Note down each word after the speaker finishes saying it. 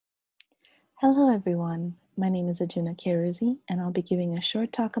Hello everyone, my name is Ajuna Kiruzi and I'll be giving a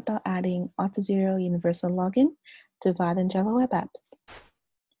short talk about adding Auth0 Universal Login to Vaadin Java Web Apps.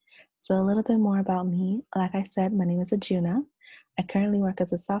 So a little bit more about me. Like I said, my name is Ajuna. I currently work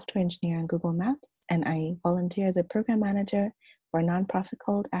as a software engineer on Google Maps and I volunteer as a program manager for a nonprofit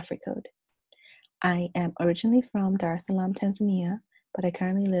called AfriCode. I am originally from Dar es Salaam, Tanzania, but I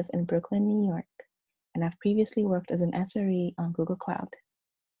currently live in Brooklyn, New York, and I've previously worked as an SRE on Google Cloud.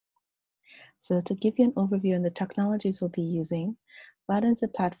 So to give you an overview on the technologies we'll be using, Vaadin is a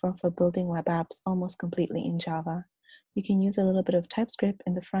platform for building web apps almost completely in Java. You can use a little bit of TypeScript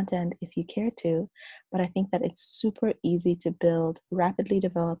in the front end if you care to, but I think that it's super easy to build rapidly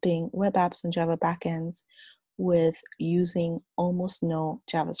developing web apps on Java backends with using almost no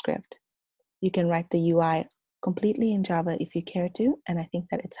JavaScript. You can write the UI completely in Java if you care to, and I think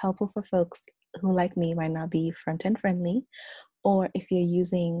that it's helpful for folks who, like me, might not be front-end friendly, or if you're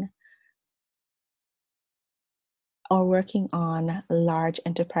using or working on large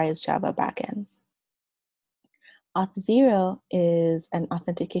enterprise Java backends. Auth0 is an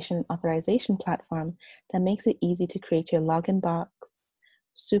authentication and authorization platform that makes it easy to create your login box,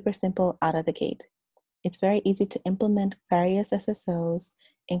 super simple out of the gate. It's very easy to implement various SSOs,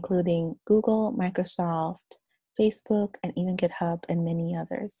 including Google, Microsoft, Facebook, and even GitHub, and many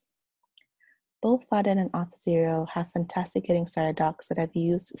others. Both Vaadin and Auth0 have fantastic getting started docs that I've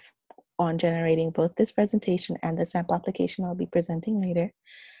used on generating both this presentation and the sample application I'll be presenting later.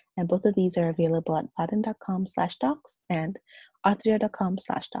 And both of these are available at vaadin.com/docs and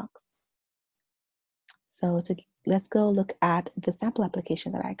auth0.com/docs. So let's go look at the sample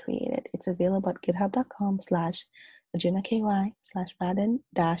application that I created. It's available at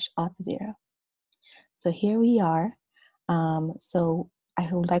github.com/ajunaky/vaadin-auth0. So here we are. So I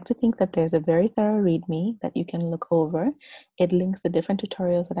would like to think that there's a very thorough README that you can look over. It links the different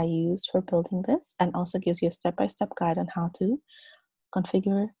tutorials that I used for building this and also gives you a step-by-step guide on how to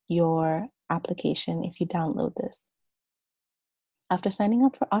configure your application if you download this. After signing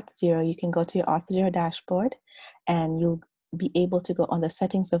up for Auth0, you can go to your Auth0 dashboard and you'll be able to go on the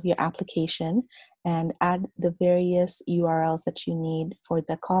settings of your application and add the various URLs that you need for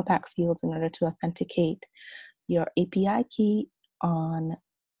the callback fields in order to authenticate your API key on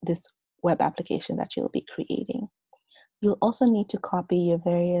this web application that you'll be creating. You'll also need to copy your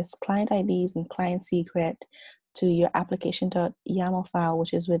various client IDs and client secret to your application.yaml file,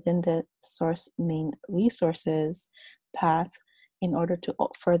 which is within the source main resources path in order to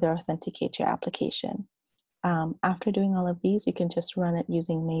further authenticate your application. After doing all of these, you can just run it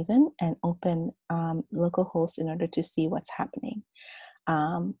using Maven and open localhost in order to see what's happening.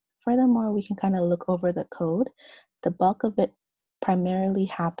 Furthermore, we can kind of look over the code. The bulk of it primarily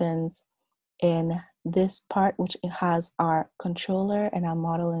happens in this part, which has our controller and our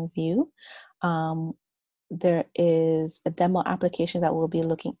model in view. There is a demo application that we'll be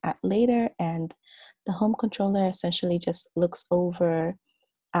looking at later, and the home controller essentially just looks over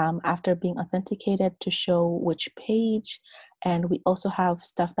after being authenticated to show which page, and we also have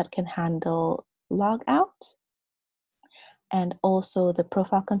stuff that can handle logout. And also the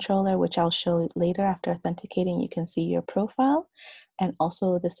profile controller, which I'll show later. After authenticating, you can see your profile, and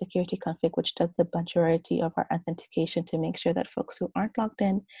also the security config, which does the majority of our authentication to make sure that folks who aren't logged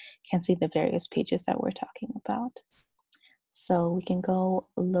in can see the various pages that we're talking about. So we can go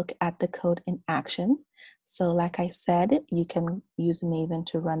look at the code in action. So like I said, you can use Maven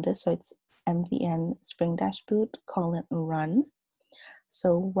to run this. So it's mvn spring-boot :run.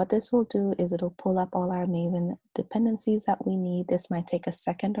 So what this will do is it'll pull up all our Maven dependencies that we need. This might take a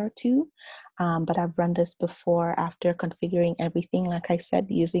second or two, but I've run this before after configuring everything, like I said,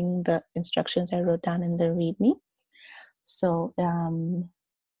 using the instructions I wrote down in the README. So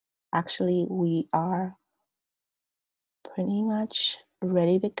actually we are pretty much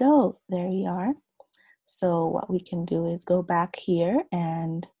ready to go. There we are. So what we can do is go back here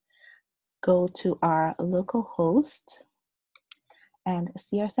and go to our local host and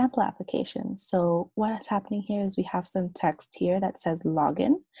see our sample application. So what's happening here is we have some text here that says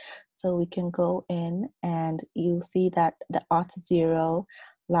login. So we can go in and you'll see that the Auth0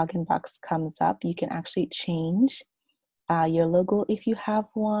 login box comes up. You can actually change your logo if you have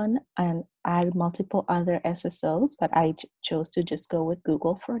one and add multiple other SSOs, but I chose to just go with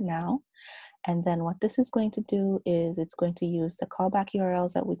Google for now. And then what this is going to do is it's going to use the callback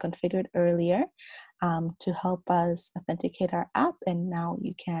URLs that we configured earlier to help us authenticate our app. And now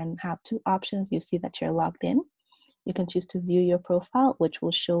you can have two options. You see that you're logged in. You can choose to view your profile, which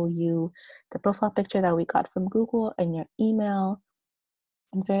will show you the profile picture that we got from Google and your email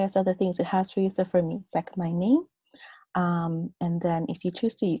and various other things it has for you. So for me, it's like my name. And then if you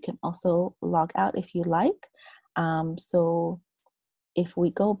choose to, you can also log out if you like. So if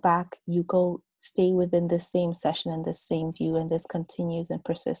we go back, you stay within the same session and the same view, and this continues and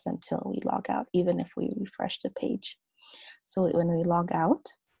persists until we log out, even if we refresh the page. So when we log out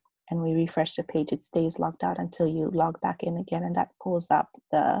and we refresh the page, it stays logged out until you log back in again, and that pulls up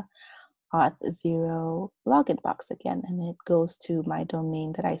the Auth0 login box again, and it goes to my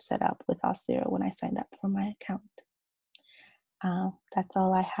domain that I set up with Auth0 when I signed up for my account. That's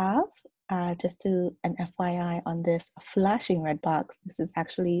all I have. Just to an FYI on this flashing red box, this is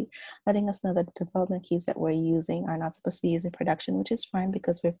actually letting us know that the development keys that we're using are not supposed to be used in production, which is fine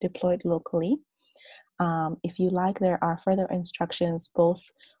because we've deployed locally. If you like, there are further instructions both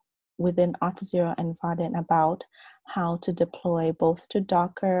within Auth0 and Vaadin about how to deploy both to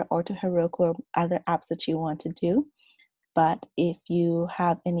Docker or to Heroku or other apps that you want to do. But if you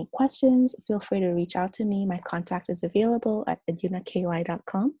have any questions, feel free to reach out to me. My contact is available at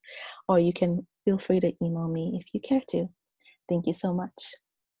adunaky.com, or you can feel free to email me if you care to. Thank you so much.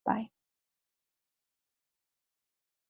 Bye.